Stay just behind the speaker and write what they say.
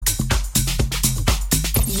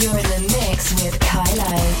You're in the mix with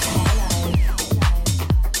KAILO.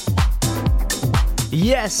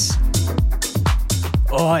 Yes!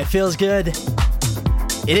 Oh, it feels good.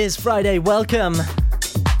 It is Friday, welcome.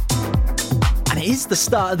 And it is the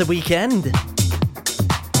start of the weekend.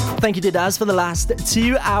 Thank you to Daz for the last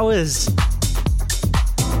 2 hours.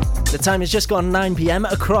 The time has just gone 9 PM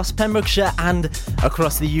across Pembrokeshire and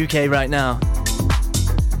across the UK right now.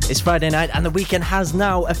 It's Friday night and the weekend has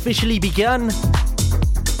now officially begun.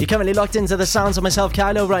 You're currently locked into the sounds of myself,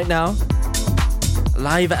 KAILO, right now.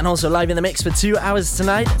 Live and also live in the mix for 2 hours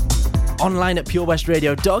tonight. Online at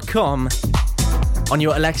purewestradio.com. On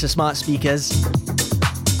your Alexa smart speakers.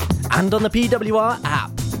 And on the PWR app.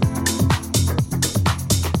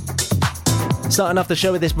 Starting off the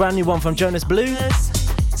show with this brand new one from Jonas Blue.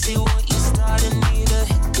 See what you started, need to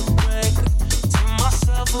hit the break. Turn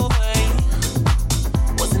myself away.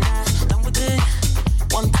 Wasn't I done with it?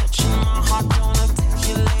 One touch in my heart, don't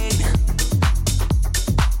articulate.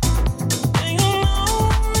 And you know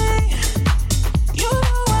me. You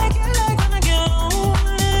know I get like when I get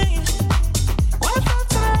lonely. When I felt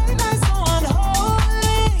tonight, like so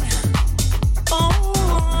unholy. Oh,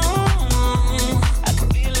 I can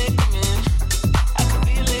feel it coming. I can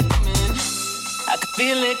feel it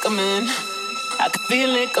coming. I can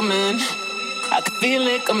feel it coming. I can feel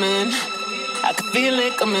it coming. I can feel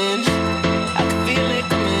it coming. I can feel it coming. I can feel it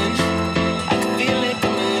coming. I can feel it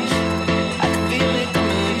coming. I can feel it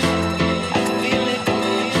coming. I can feel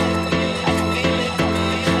it coming.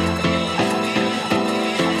 I can feel it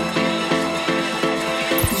coming.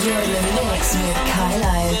 You're in the mix with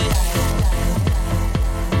KAILO.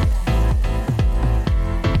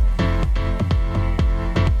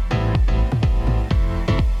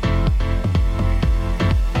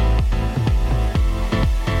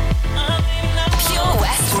 Pure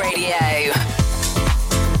West Radio.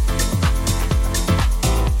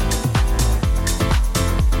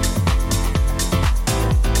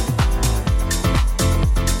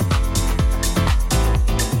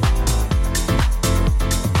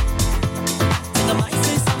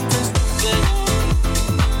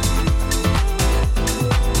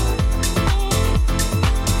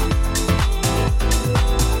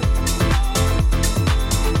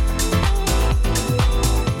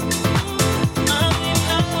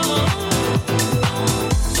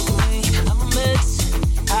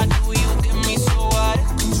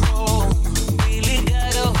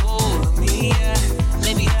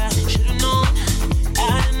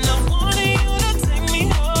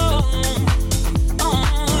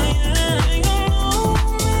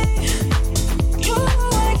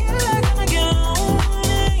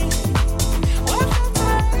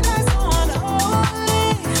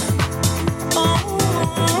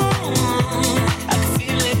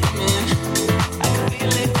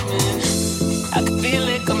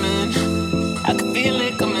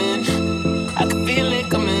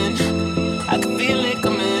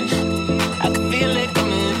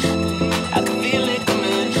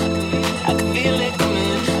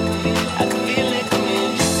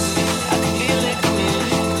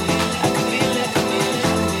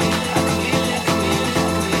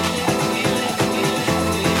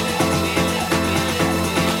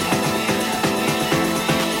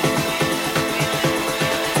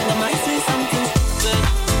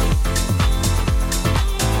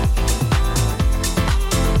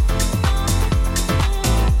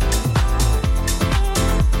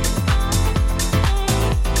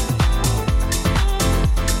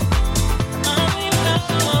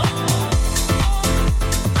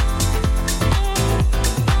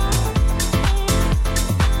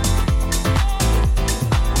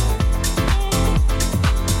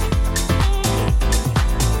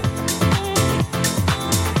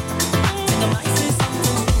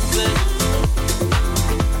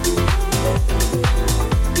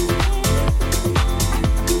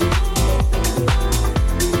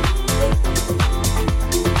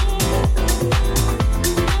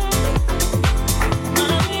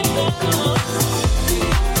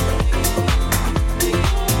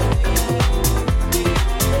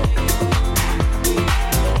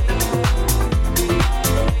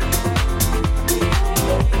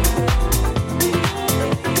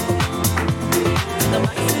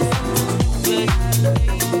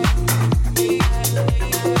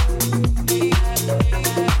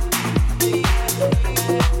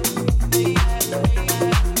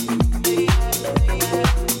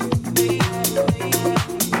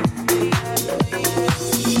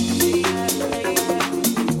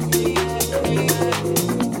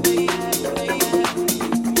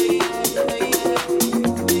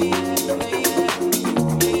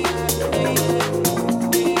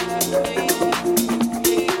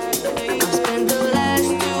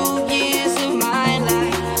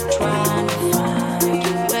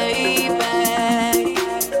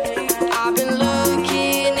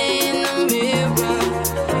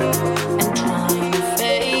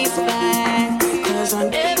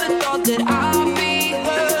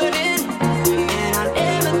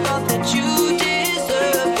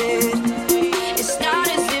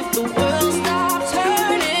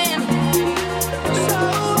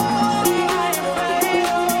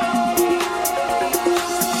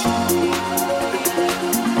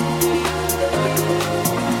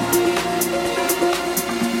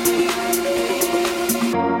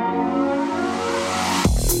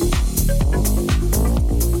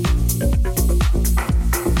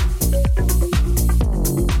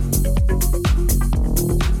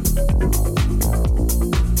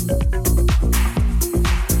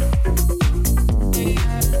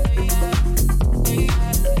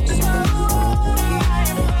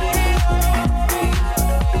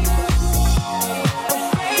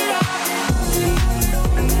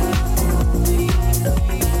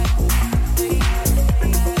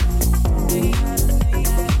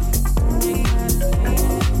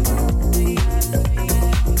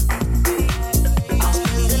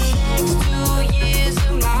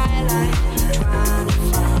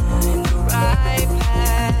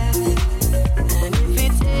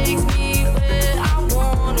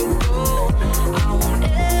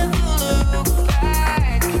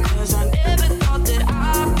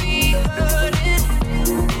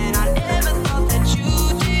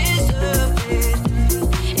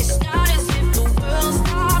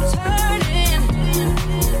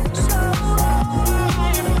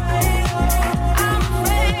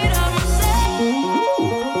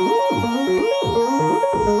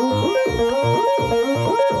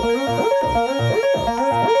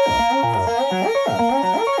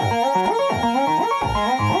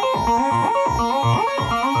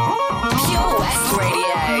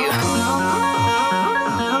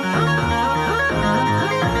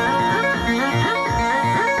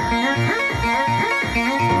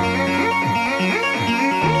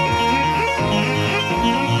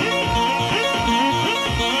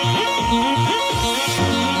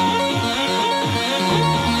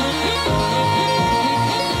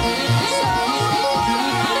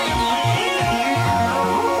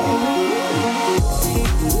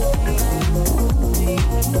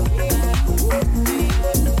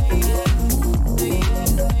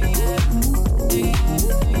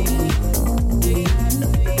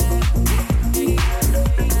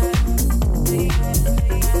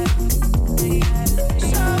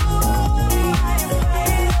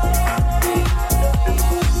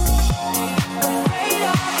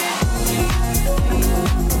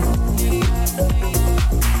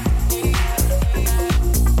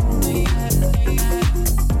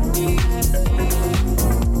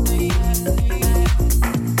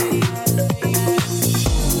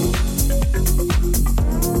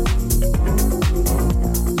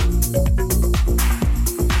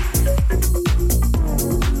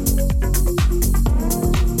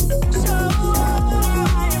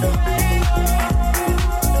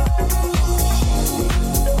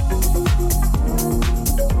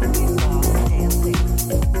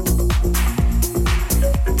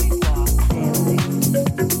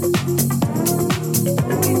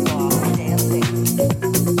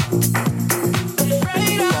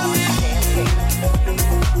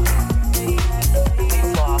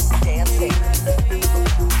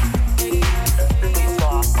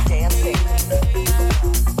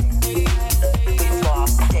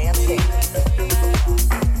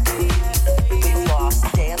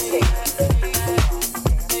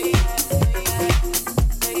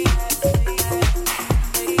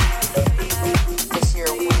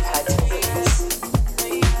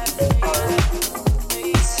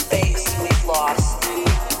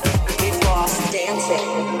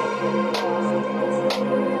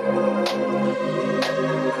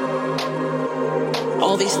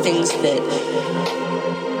 all these things that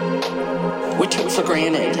we took for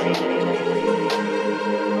granted.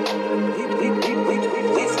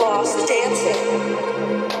 We've lost dancing.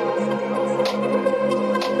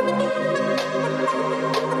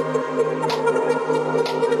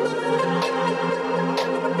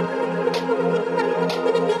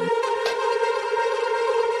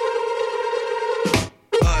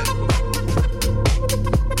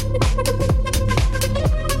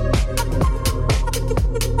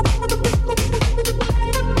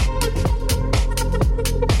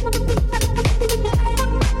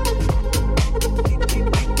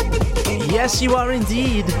 Yes, you are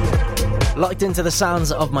indeed locked into the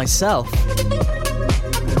sounds of myself.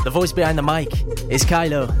 The voice behind the mic is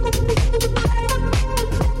KAILO.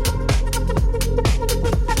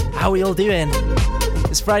 How are we all doing?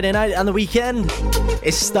 It's Friday night and the weekend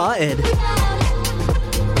is started.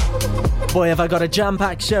 Boy, have I got a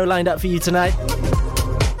jam-packed show lined up for you tonight.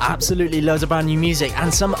 Absolutely loads of brand new music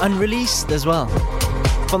and some unreleased as well.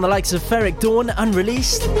 From the likes of Ferric Dawn,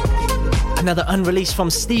 unreleased. Another unreleased from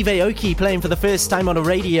Steve Aoki playing for the first time on a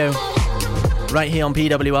radio right here on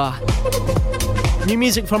PWR. New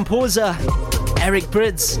music from Pausa, Eric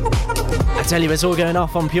Brids. I tell you, it's all going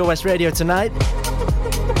off on Pure West Radio tonight.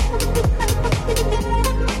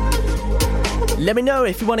 Let me know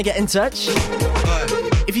if you want to get in touch.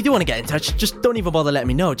 If you do want to get in touch, just don't even bother letting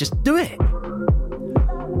me know. Just do it.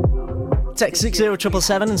 Text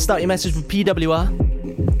 60777 and start your message with PWR.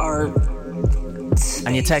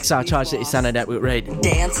 And your texts are charged at your standard network rate.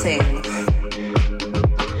 Dancing.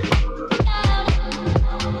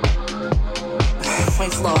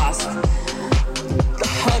 We've lost the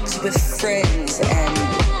hugs with friends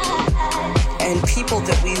and people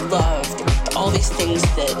that we loved. All these things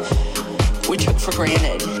that we took for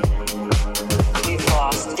granted. We've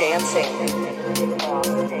lost dancing.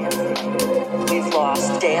 We've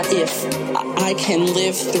lost dancing. If I can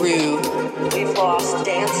live through, we've lost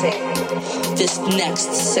dancing. This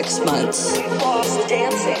next 6 months. We've lost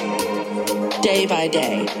dancing. Day by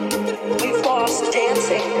day. We've lost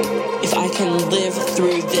dancing. If I can live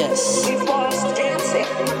through this. We've lost dancing.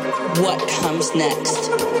 What comes next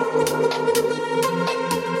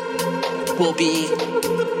will be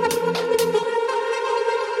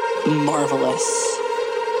marvelous.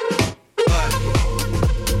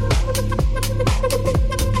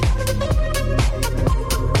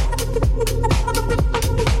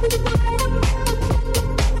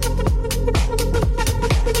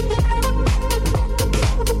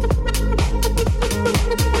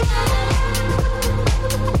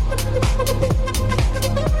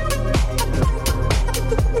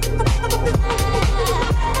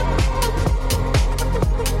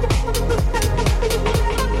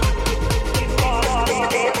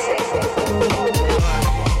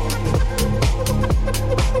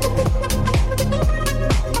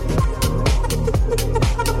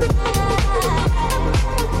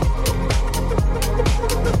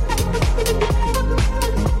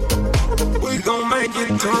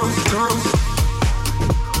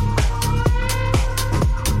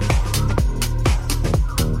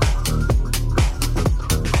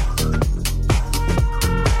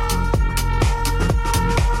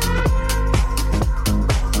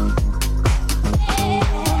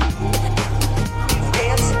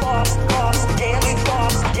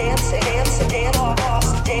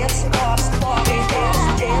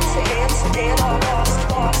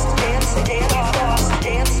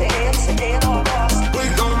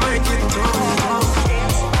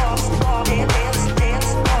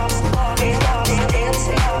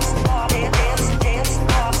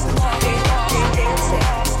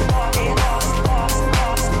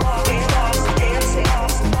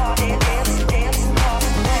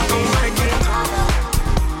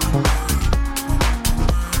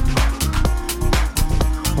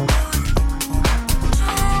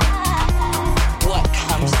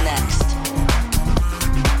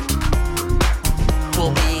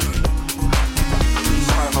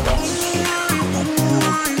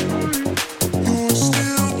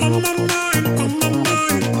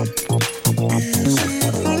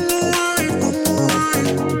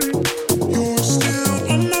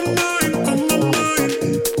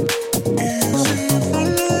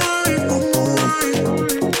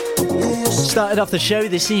 Started off the show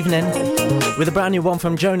this evening with a brand new one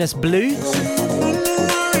from Jonas Blue.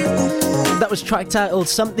 That was track titled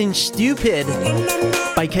Something Stupid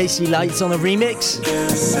by Casey Lights on the remix.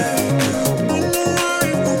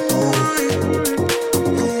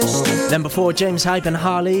 Then before, James Hype and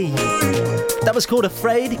Harley. That was called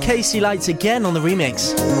Afraid, Casey Lights again on the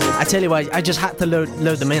remix. I tell you what, I just had to load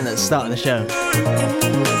them in at the start of the show.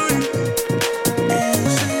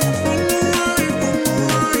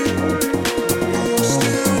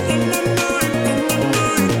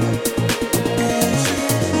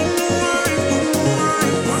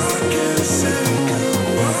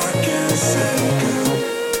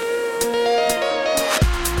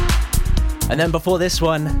 And then before this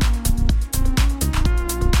one,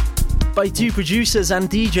 by two producers and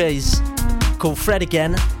DJs called Fred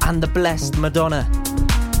Again and The Blessed Madonna.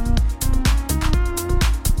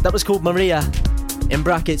 That was called Maria, in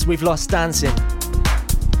brackets, We've Lost Dancing.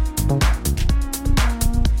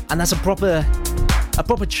 And that's a proper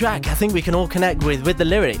track I think we can all connect with the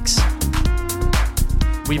lyrics.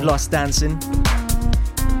 We've lost dancing.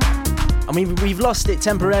 I mean, we've lost it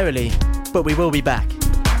temporarily, but we will be back.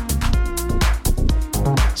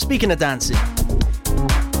 Speaking of dancing,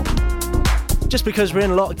 just because we're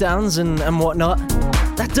in lockdowns and whatnot,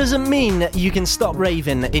 that doesn't mean that you can stop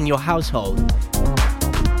raving in your household.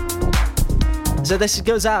 So this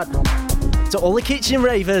goes out to all the kitchen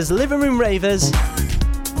ravers, living room ravers,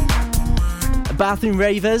 bathroom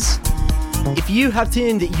ravers. If you have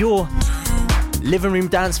turned your living room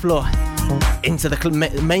dance floor into the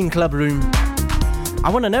main club room, I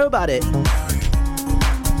want to know about it.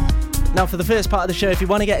 Now for the first part of the show, if you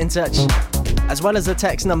want to get in touch, as well as the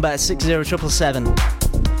text number at 60777,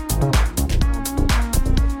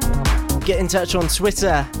 get in touch on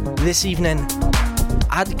Twitter this evening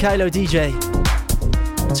at KAILO DJ.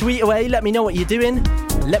 Tweet away, let me know what you're doing,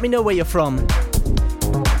 let me know where you're from,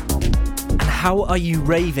 and how are you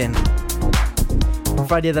raving?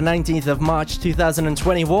 Friday the 19th of March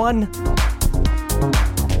 2021.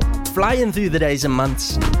 Flying through the days and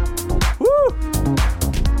months. Woo!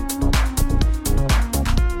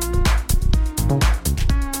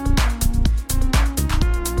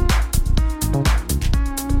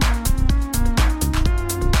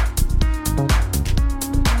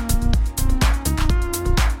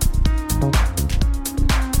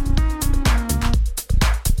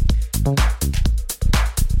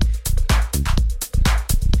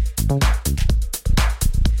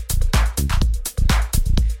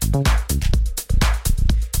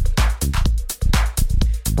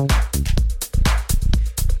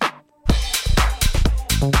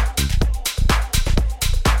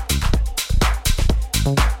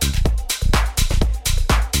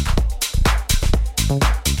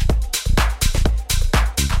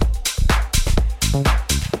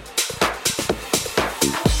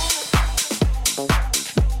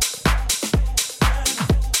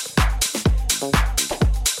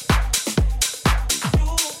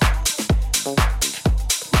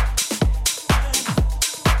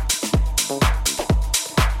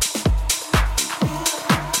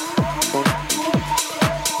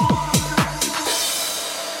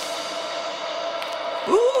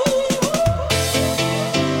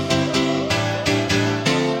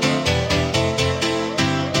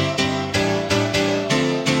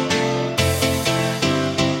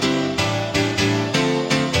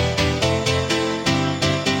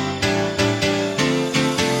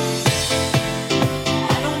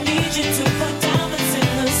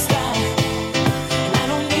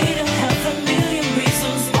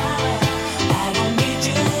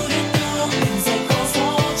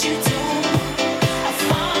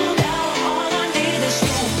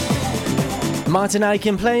 Martin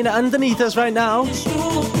Ikin playing underneath us right now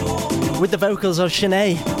with the vocals of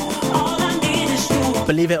Shanae.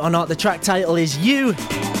 Believe it or not, the track title is You.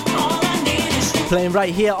 Playing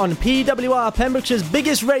right here on PWR, Pembrokeshire's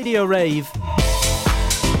biggest radio rave.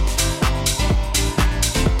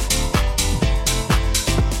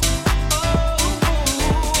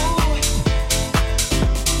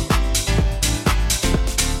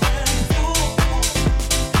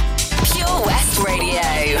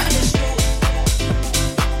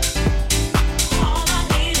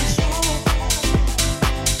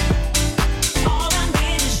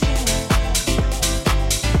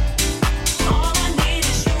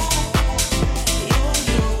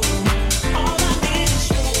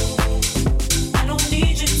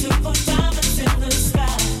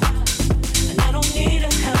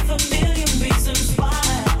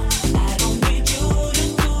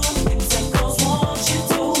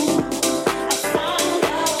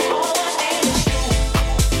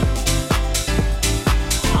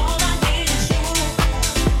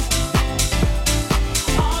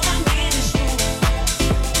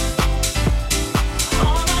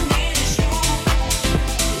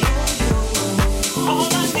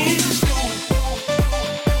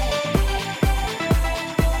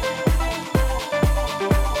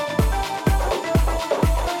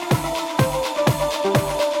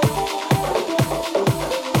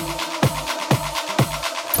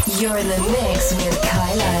 You're in the mix with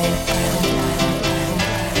KAILO.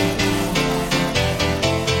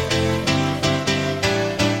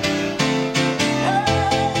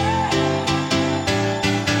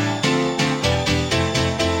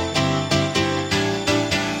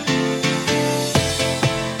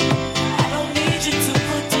 I don't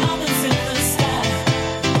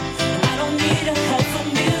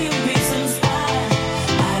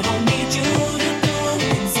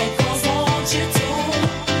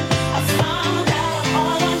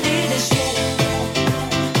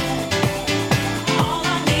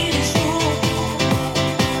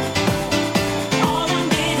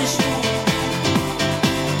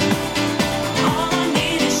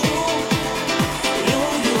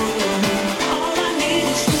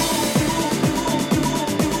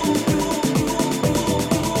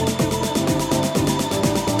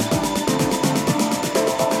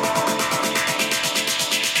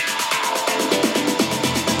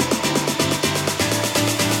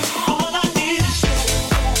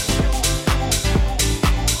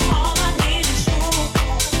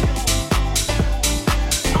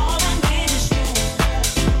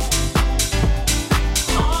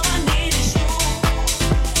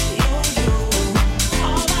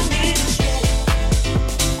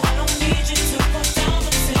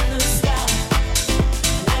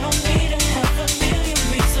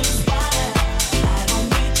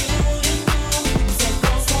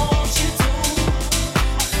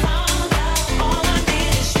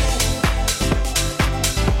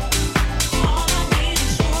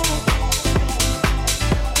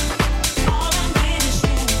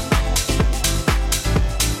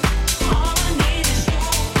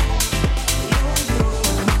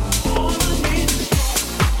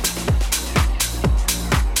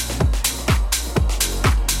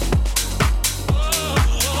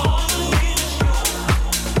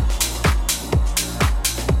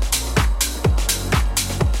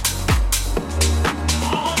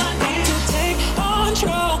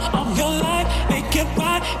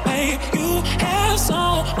babe. You have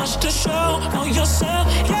so much to show for yourself.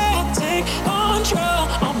 Yeah, take control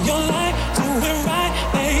of your life. Do it right,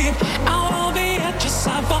 babe. I will be at your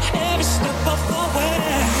side for every step of the way.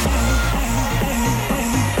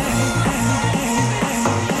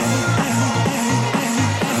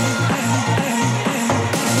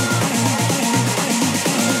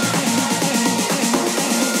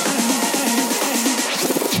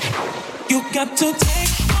 You got to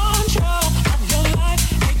take control of your life,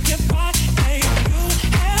 make it right, babe. You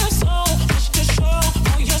have so much to show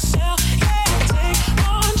for yourself. Yeah, take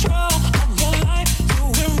control of your life, do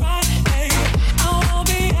it right, babe. I will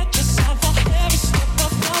be at your side for every step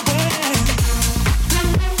of the way.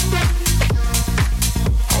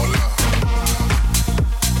 Hold up.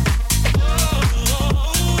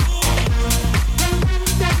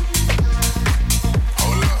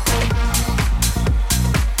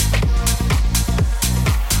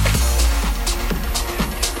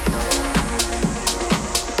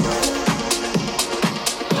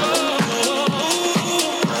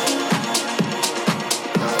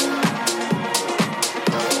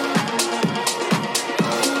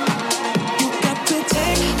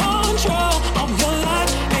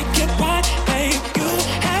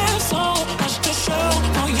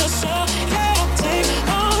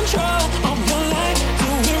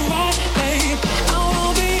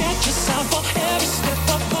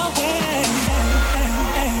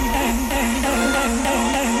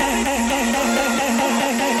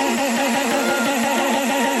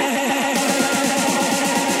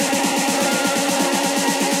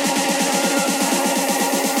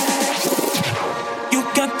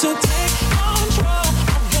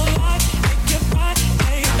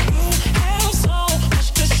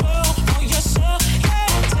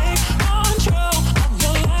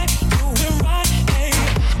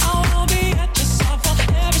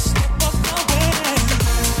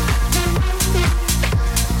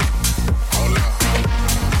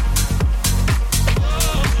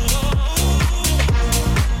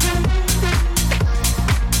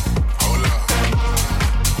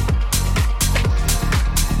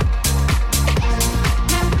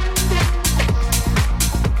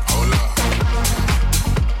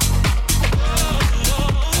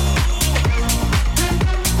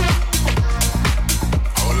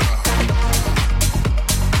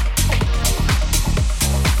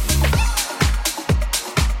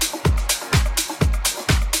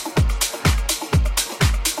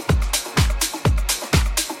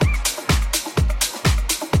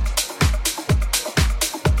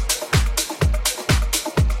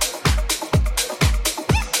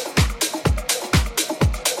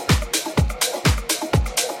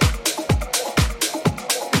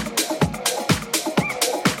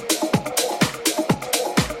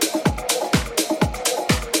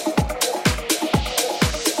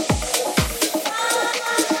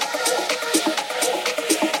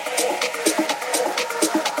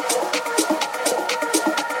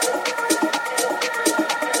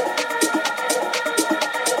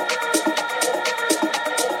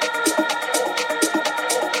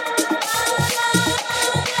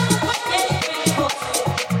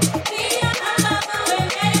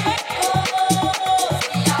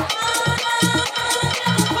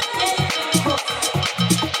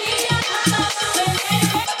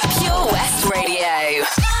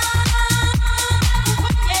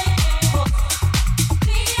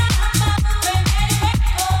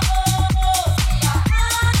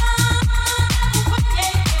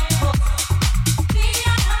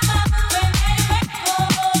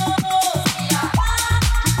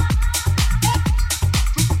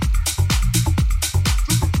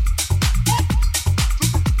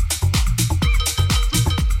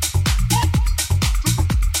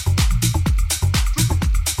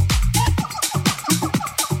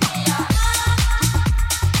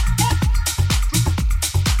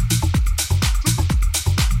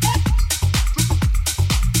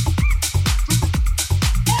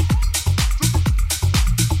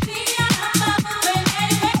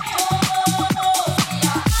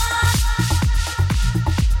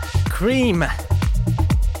 Cream.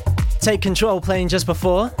 Take Control playing just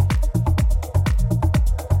before.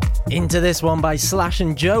 Into this one by Slash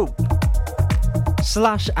and Dope.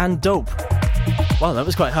 Slash and Dope. Wow, that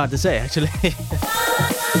was quite hard to say, actually.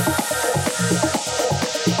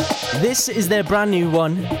 This is their brand new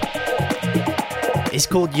one. It's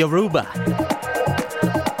called Yoruba.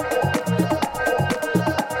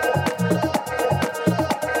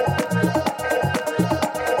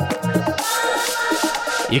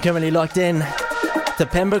 You're currently locked in to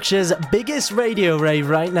Pembrokeshire's biggest radio rave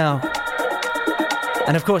right now.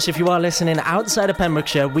 And of course, if you are listening outside of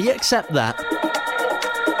Pembrokeshire, we accept that.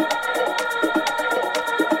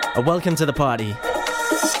 welcome to the party.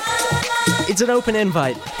 It's an open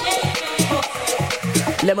invite.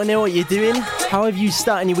 Let me know what you're doing. How have you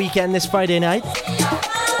started your weekend this Friday night?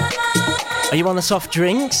 Are you on the soft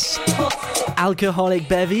drinks? Alcoholic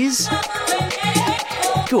bevies?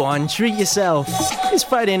 Go on, treat yourself. It's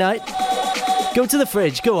Friday night. Go to the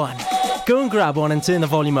fridge, go on. Go and grab one and turn the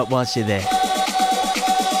volume up whilst you're there.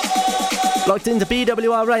 Locked into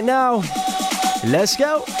PWR right now. Let's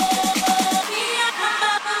go.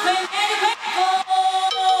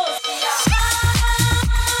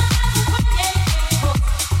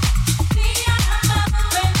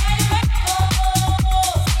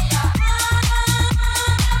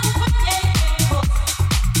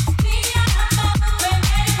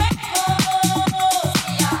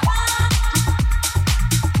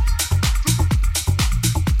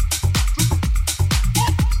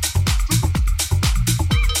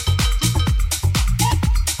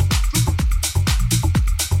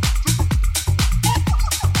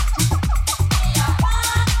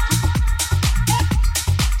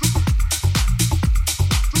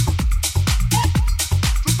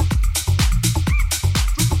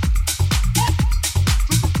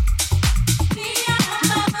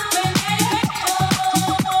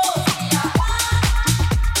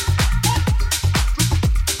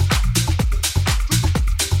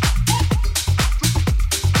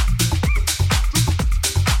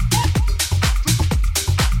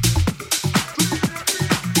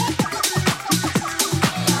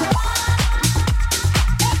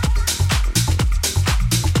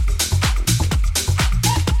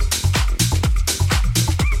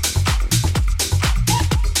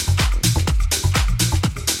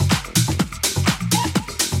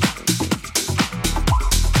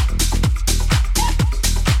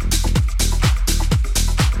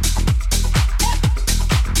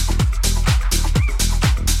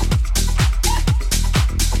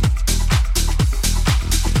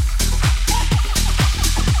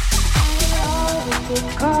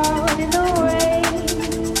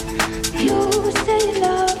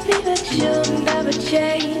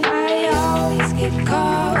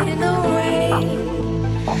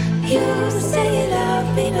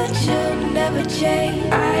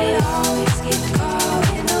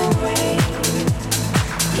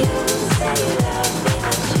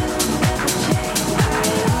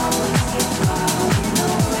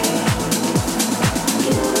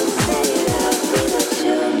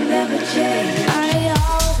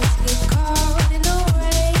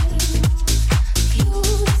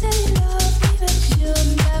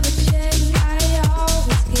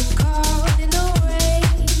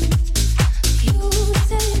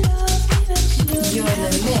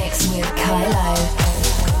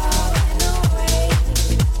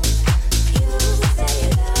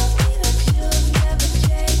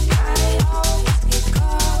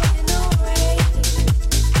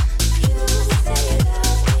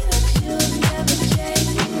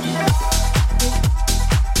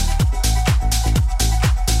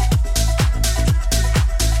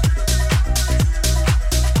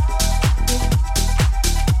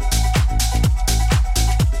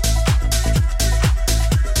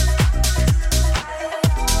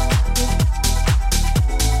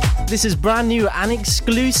 This is brand new and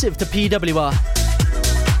exclusive to PWR.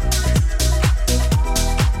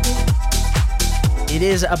 It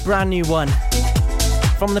is a brand new one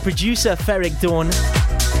from the producer Ferric Dawn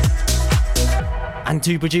and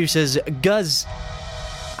two producers Guz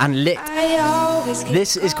and Lit.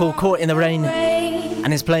 This is called Caught in the Rain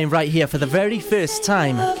and is playing right here for the very first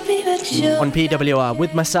time on PWR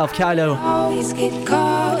with myself, KAILO.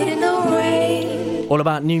 All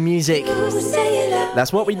about new music.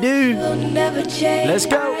 That's what we do. Let's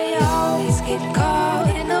go.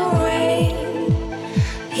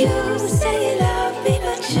 You say you love me,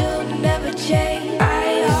 but you'll never change.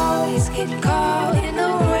 I always get caught in the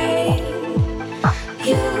rain.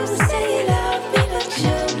 You say you love me, but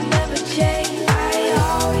you'll never change. I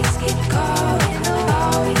always get caught in the,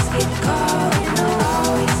 always get caught in the,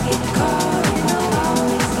 always get caught in the,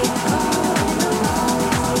 always get caught in the, always get caught in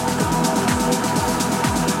the.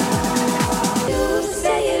 You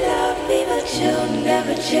say you love me, but you'll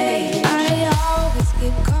never change. I always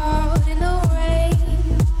get caught in the rain.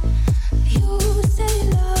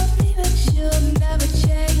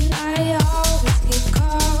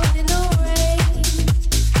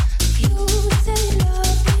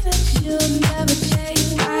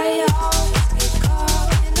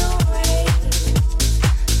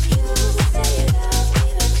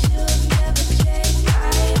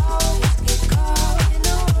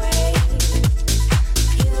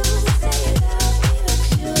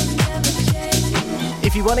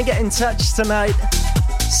 If you want to get in touch tonight,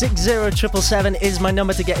 60777 is my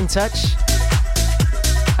number to get in touch.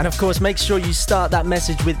 And of course, make sure you start that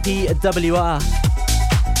message with PWR.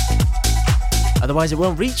 Otherwise, it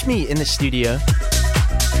won't reach me in the studio.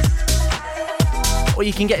 Or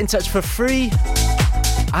you can get in touch for free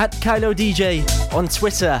at KAILO DJ on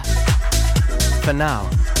Twitter. For now,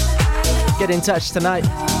 get in touch tonight.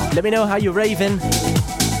 Let me know how you're raving.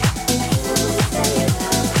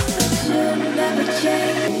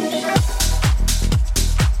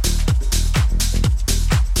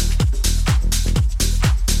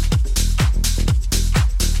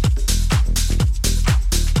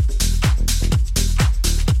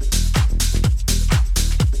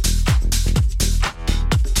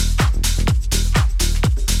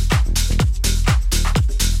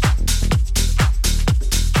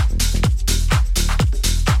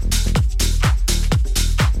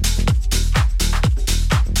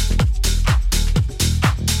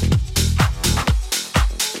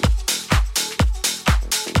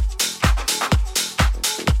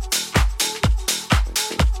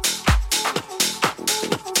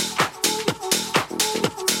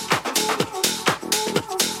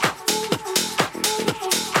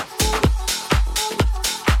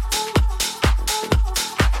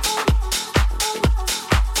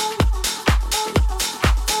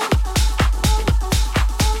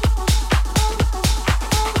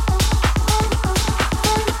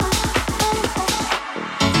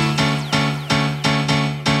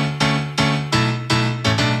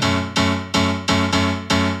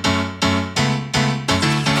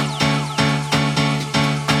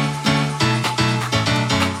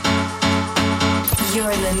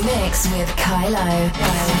 With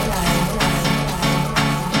KAILO.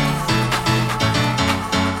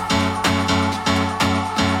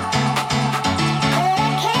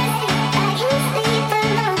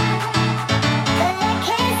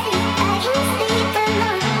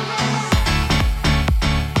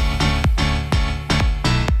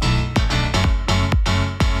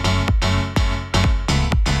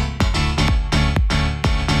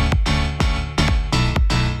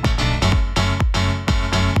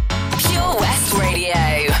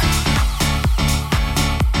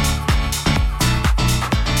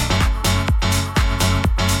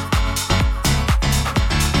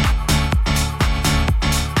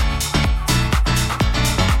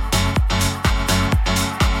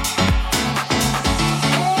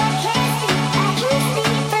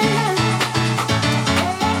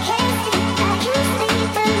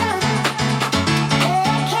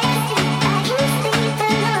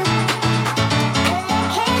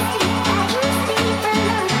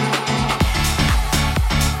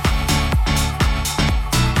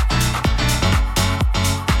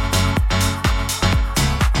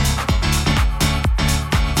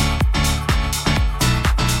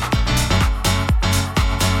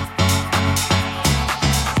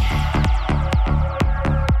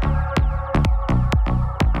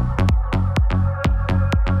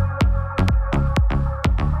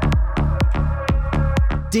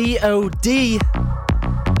 D.O.D.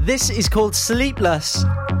 This is called Sleepless.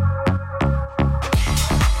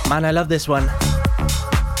 Man, I love this one.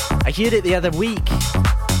 I heard it the other week.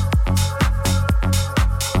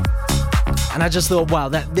 And I just thought, wow,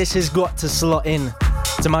 this has got to slot in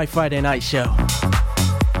to my Friday night show.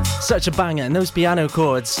 Such a banger, and those piano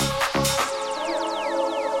chords.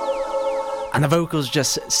 And the vocals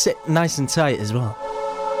just sit nice and tight as well.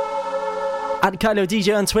 At KAILO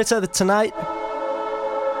DJ on Twitter tonight.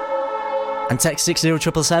 And text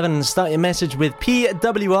 60777 and start your message with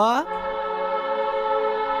PWR.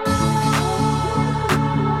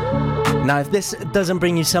 Now, if this doesn't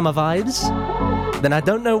bring you summer vibes, then I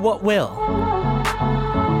don't know what will.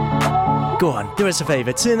 Go on, do us a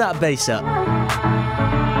favour, turn that bass up.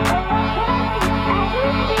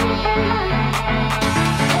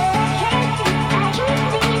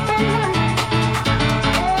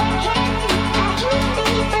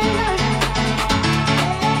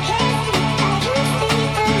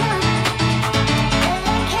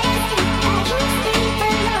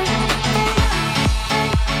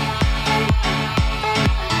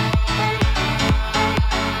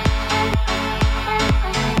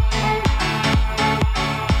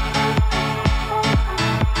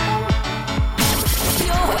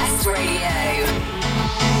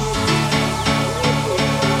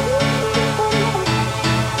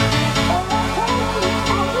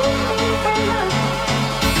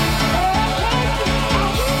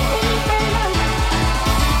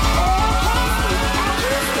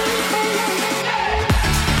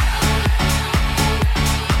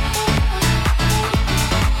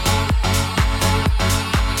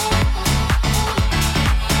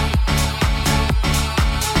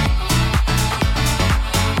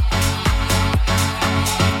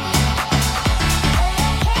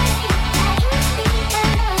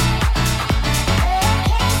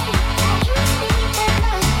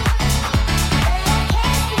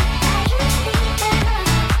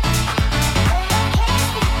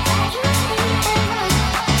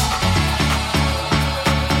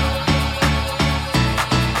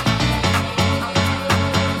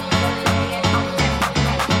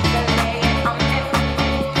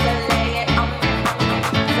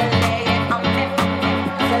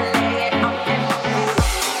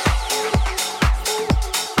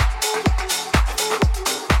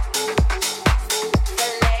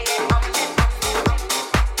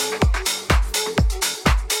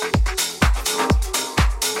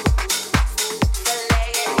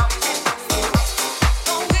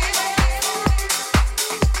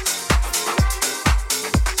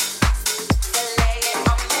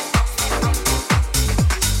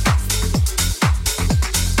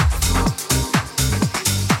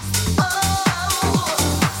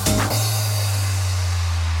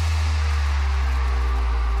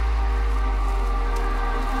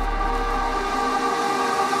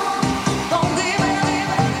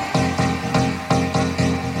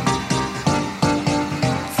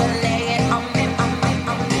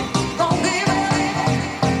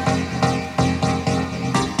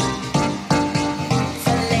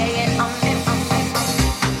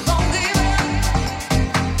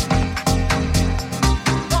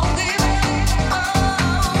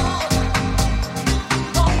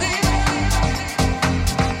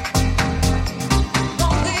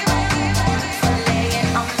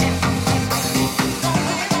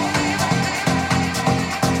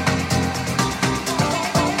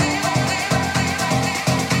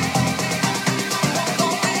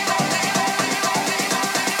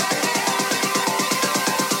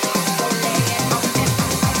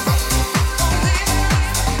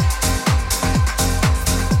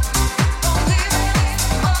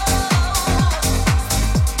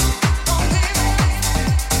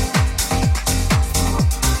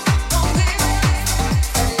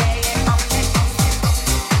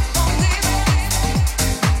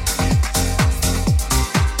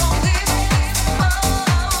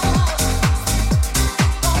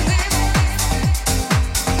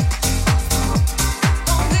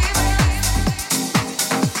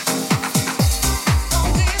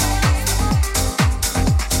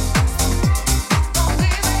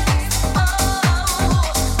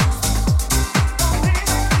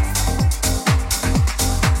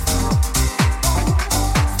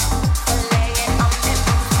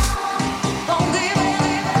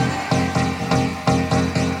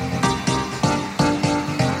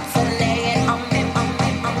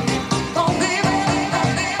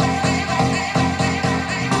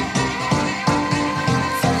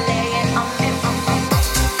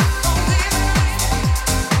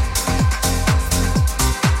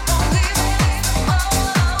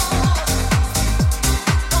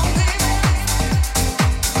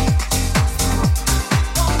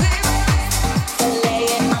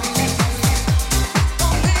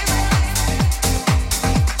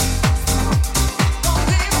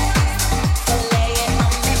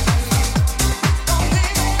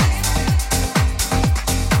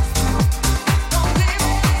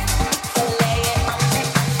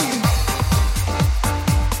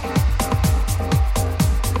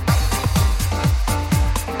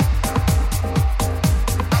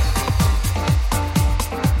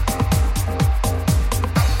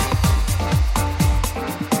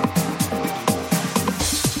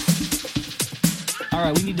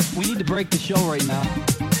 We need to break the show right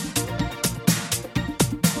now.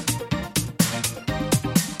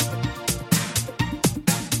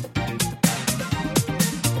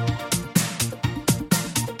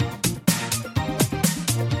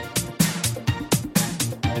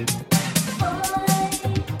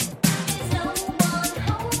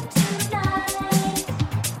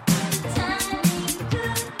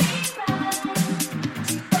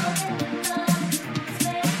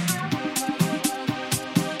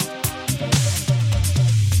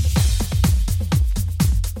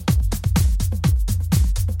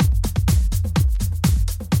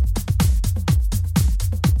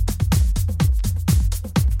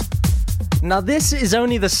 Now this is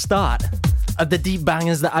only the start of the deep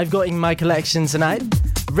bangers that I've got in my collection tonight,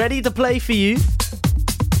 ready to play for you.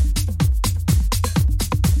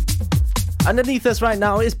 Underneath us right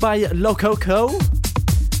now is by Lococo.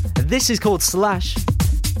 This is called Slash.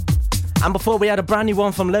 And before we had a brand new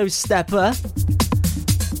one from Low Stepper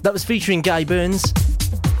that was featuring Guy Burns,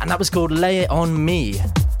 and that was called Lay It On Me.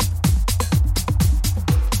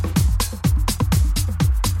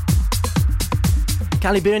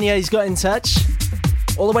 Callie Bernier's got in touch,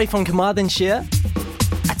 all the way from Carmarthenshire.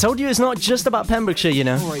 I told you it's not just about Pembrokeshire, you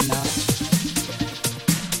know. Right now.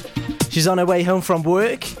 She's on her way home from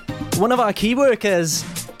work. One of our key workers.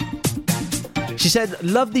 She said,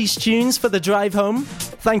 love these tunes for the drive home.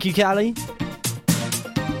 Thank you, Callie.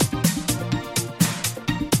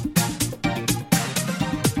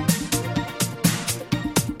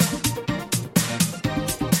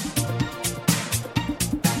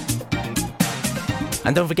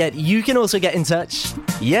 And don't forget, you can also get in touch.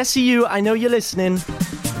 Yes, you, I know you're listening.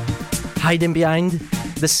 Hiding behind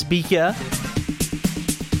the speaker.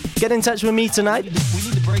 Get in touch with me tonight. We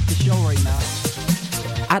need to break the show right now.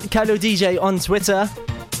 At KAILO DJ on Twitter.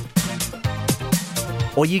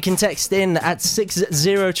 Or you can text in at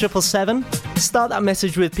 60777. Start that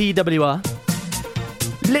message with PWR.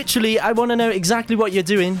 Literally, I want to know exactly what you're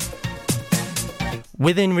doing.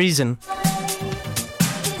 Within reason.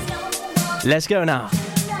 Let's go now.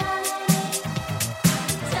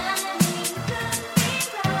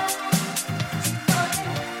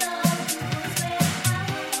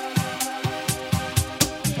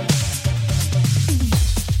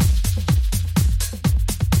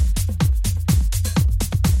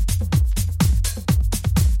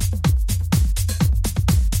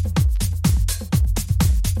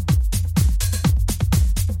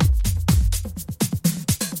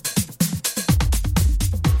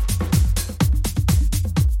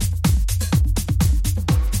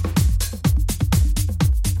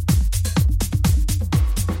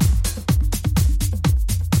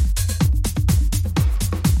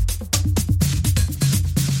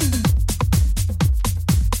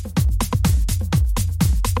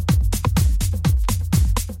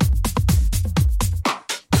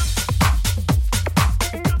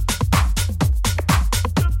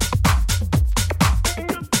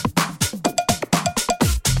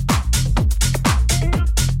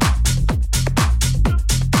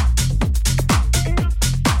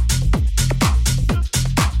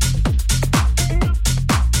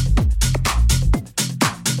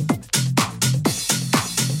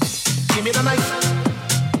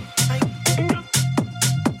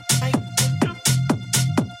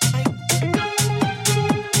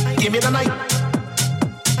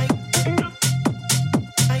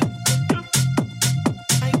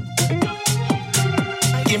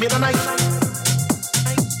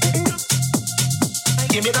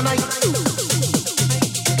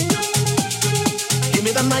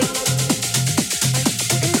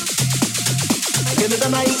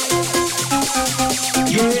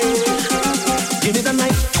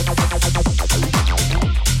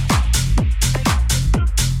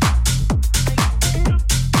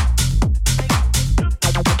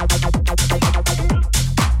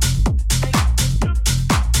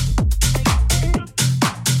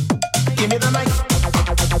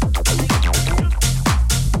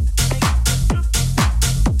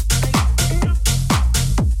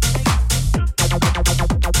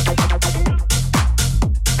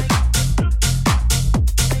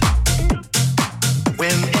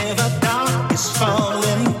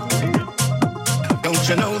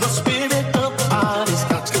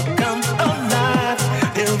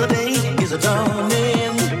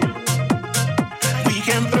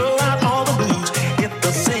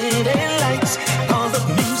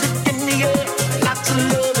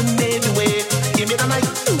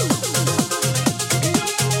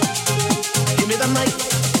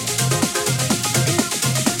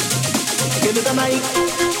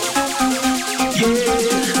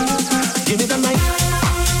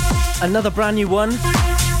 Another brand new one,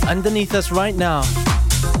 underneath us right now.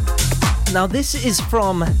 Now this is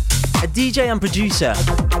from a DJ and producer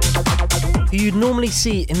who you'd normally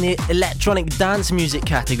see in the electronic dance music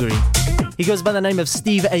category. He goes by the name of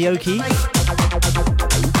Steve Aoki,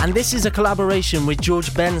 and this is a collaboration with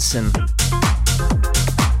George Benson,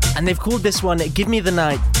 and they've called this one Give Me the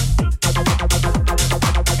Night.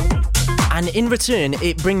 And in return,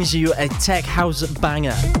 it brings you a tech house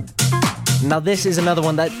banger. Now this is another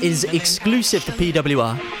one that is exclusive to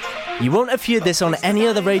PWR. You won't have heard this on any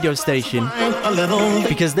other radio station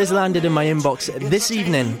because this landed in my inbox this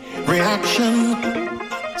evening.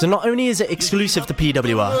 So not only is it exclusive to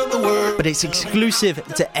PWR, but it's exclusive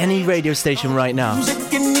to any radio station right now.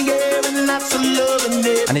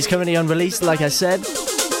 And it's currently unreleased, like I said.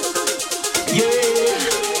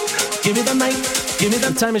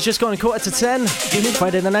 The time has just gone 9:45,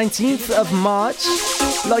 Friday the 19th of March.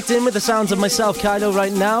 Locked in with the sounds of myself, KAILO,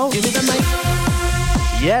 right now.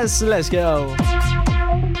 Yes, let's go.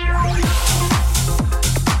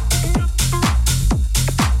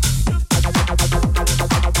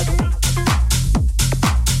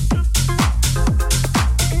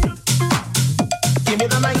 Give me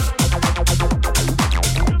the mic.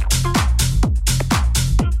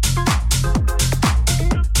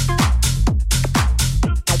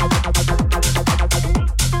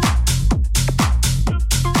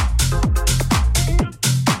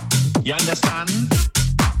 You understand?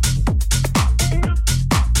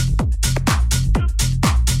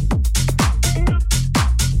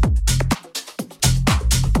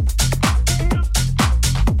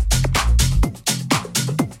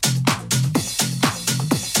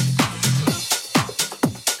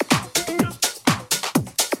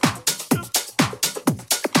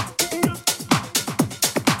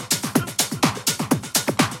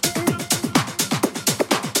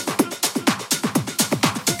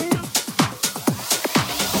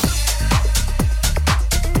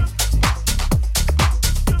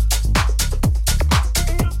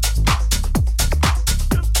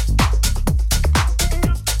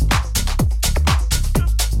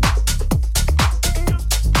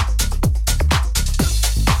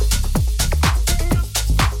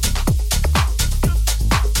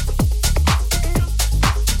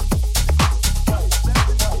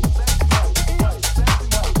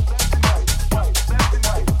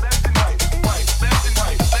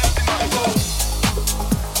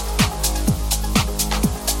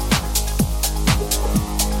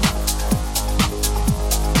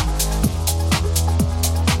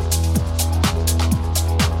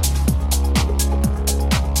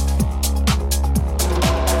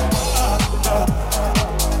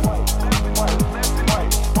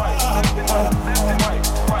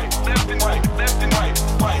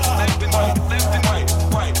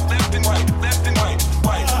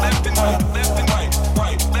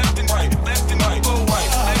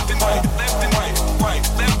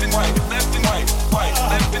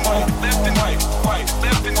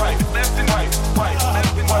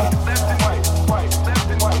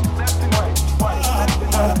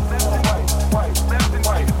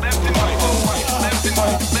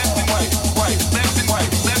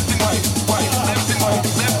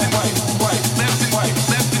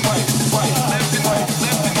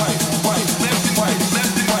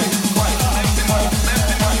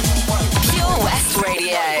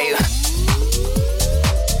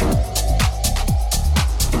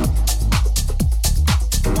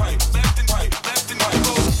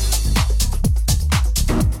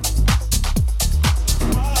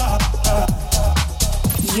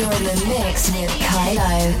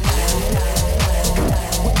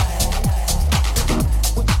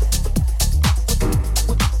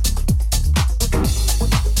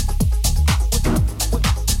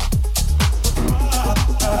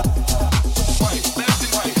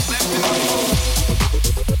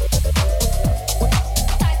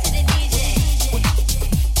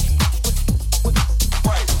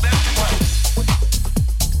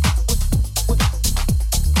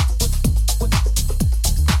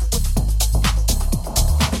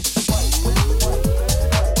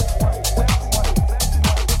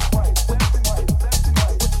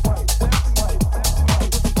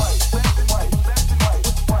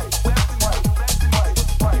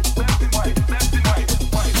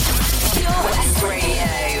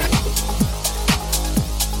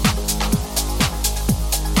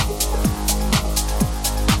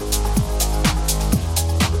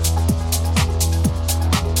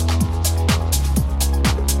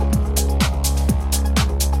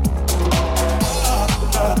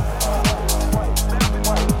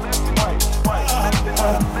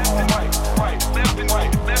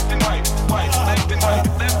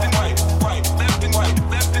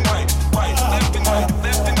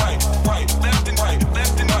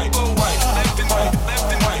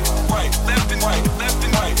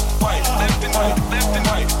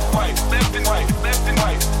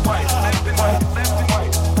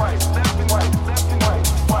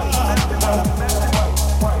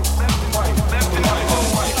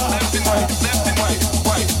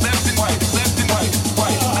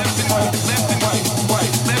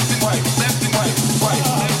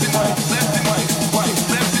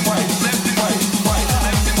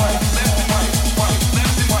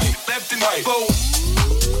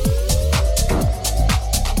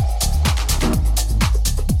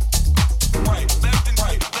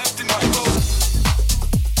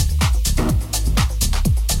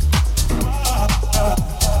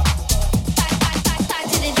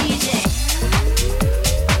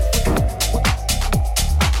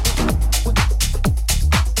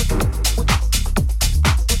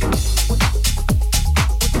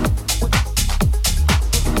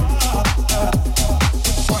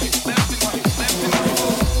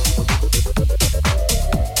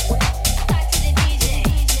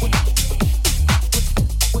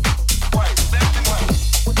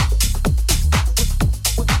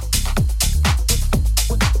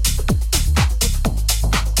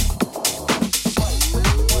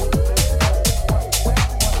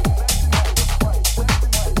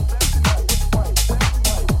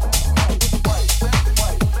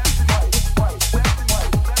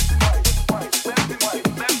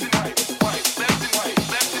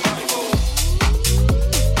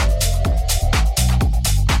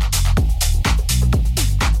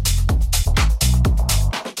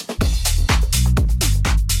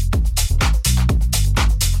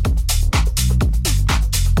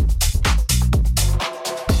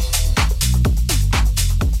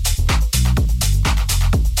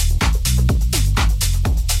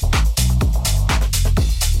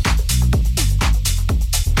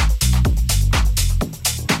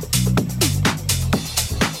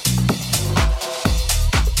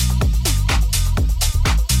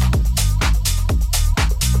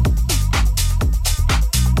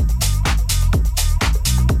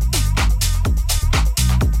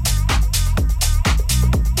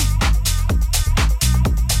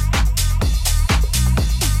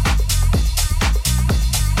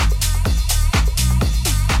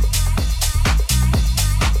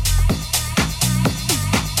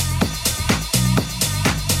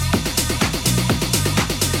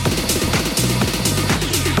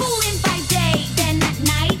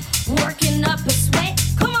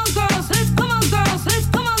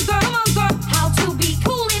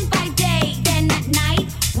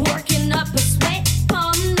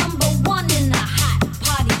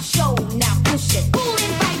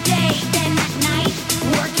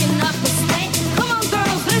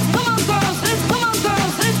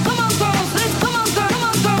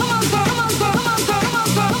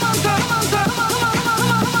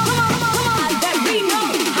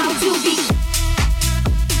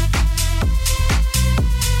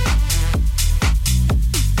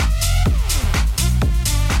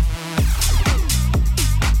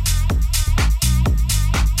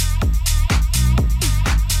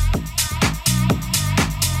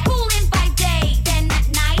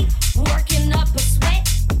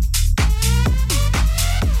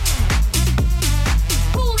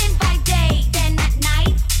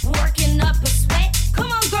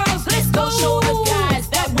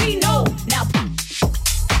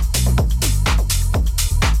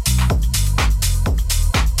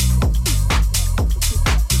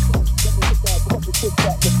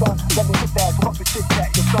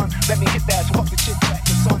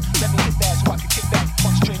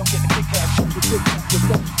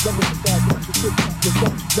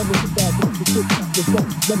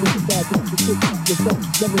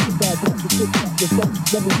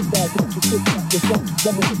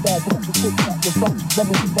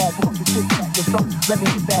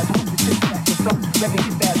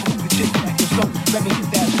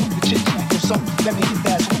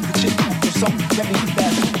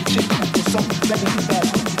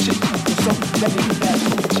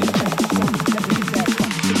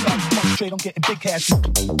 I'm getting big cash.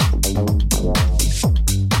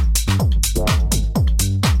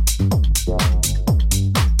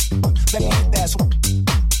 Let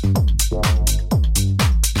me hit that.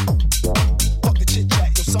 Fuck the chit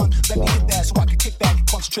chat, yo son. Let me hit that so I can kick back and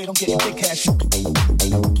concentrate on getting big cash.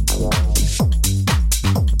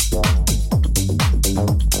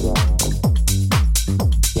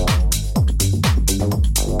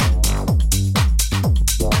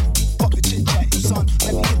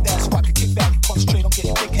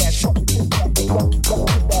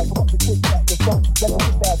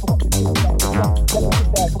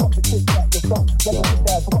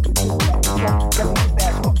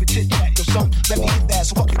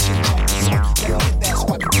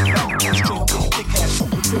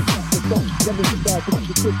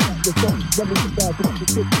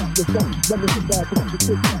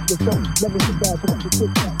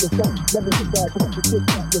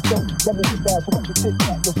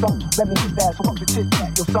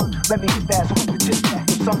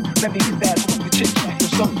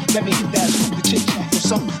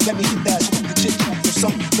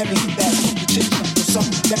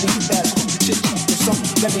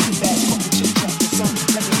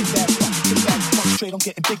 I'm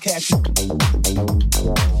getting big cash. Let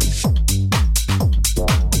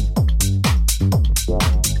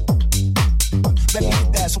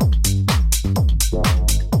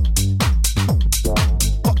me hit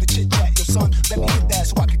that. Fuck the chit chat, yo son. Let me hit that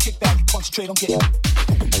so I can kick back and concentrate on getting.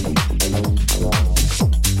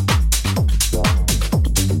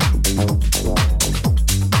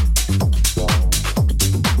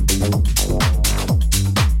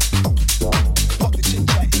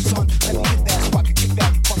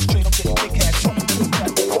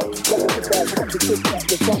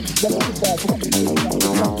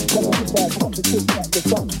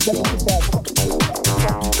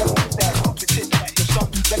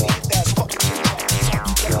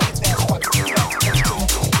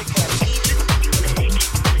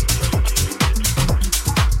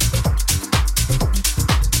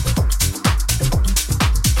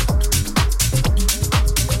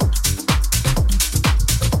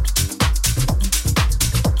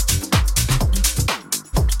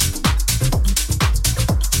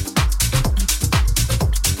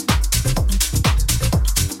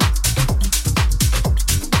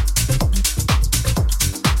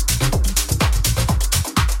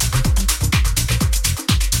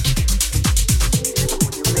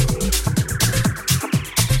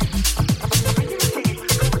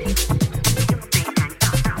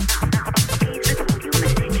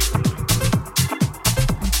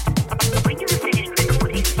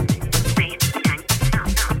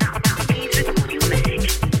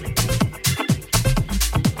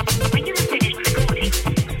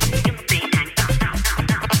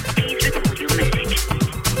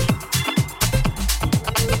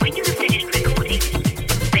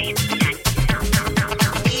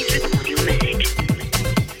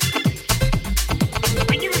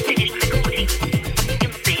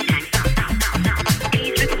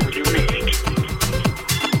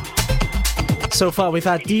 So far we've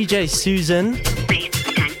had DJ Susan,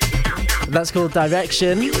 that's called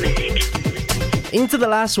Direction. Into the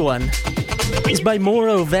last one is by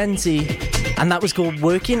Mauro Venti, and that was called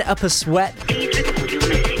Working Up a Sweat.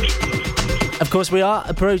 Of course we are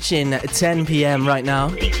approaching 10 p.m. right now,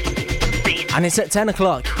 and it's at 10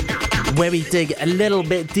 o'clock where we dig a little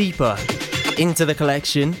bit deeper into the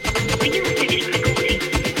collection.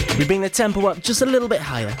 We bring the tempo up just a little bit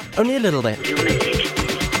higher, only a little bit.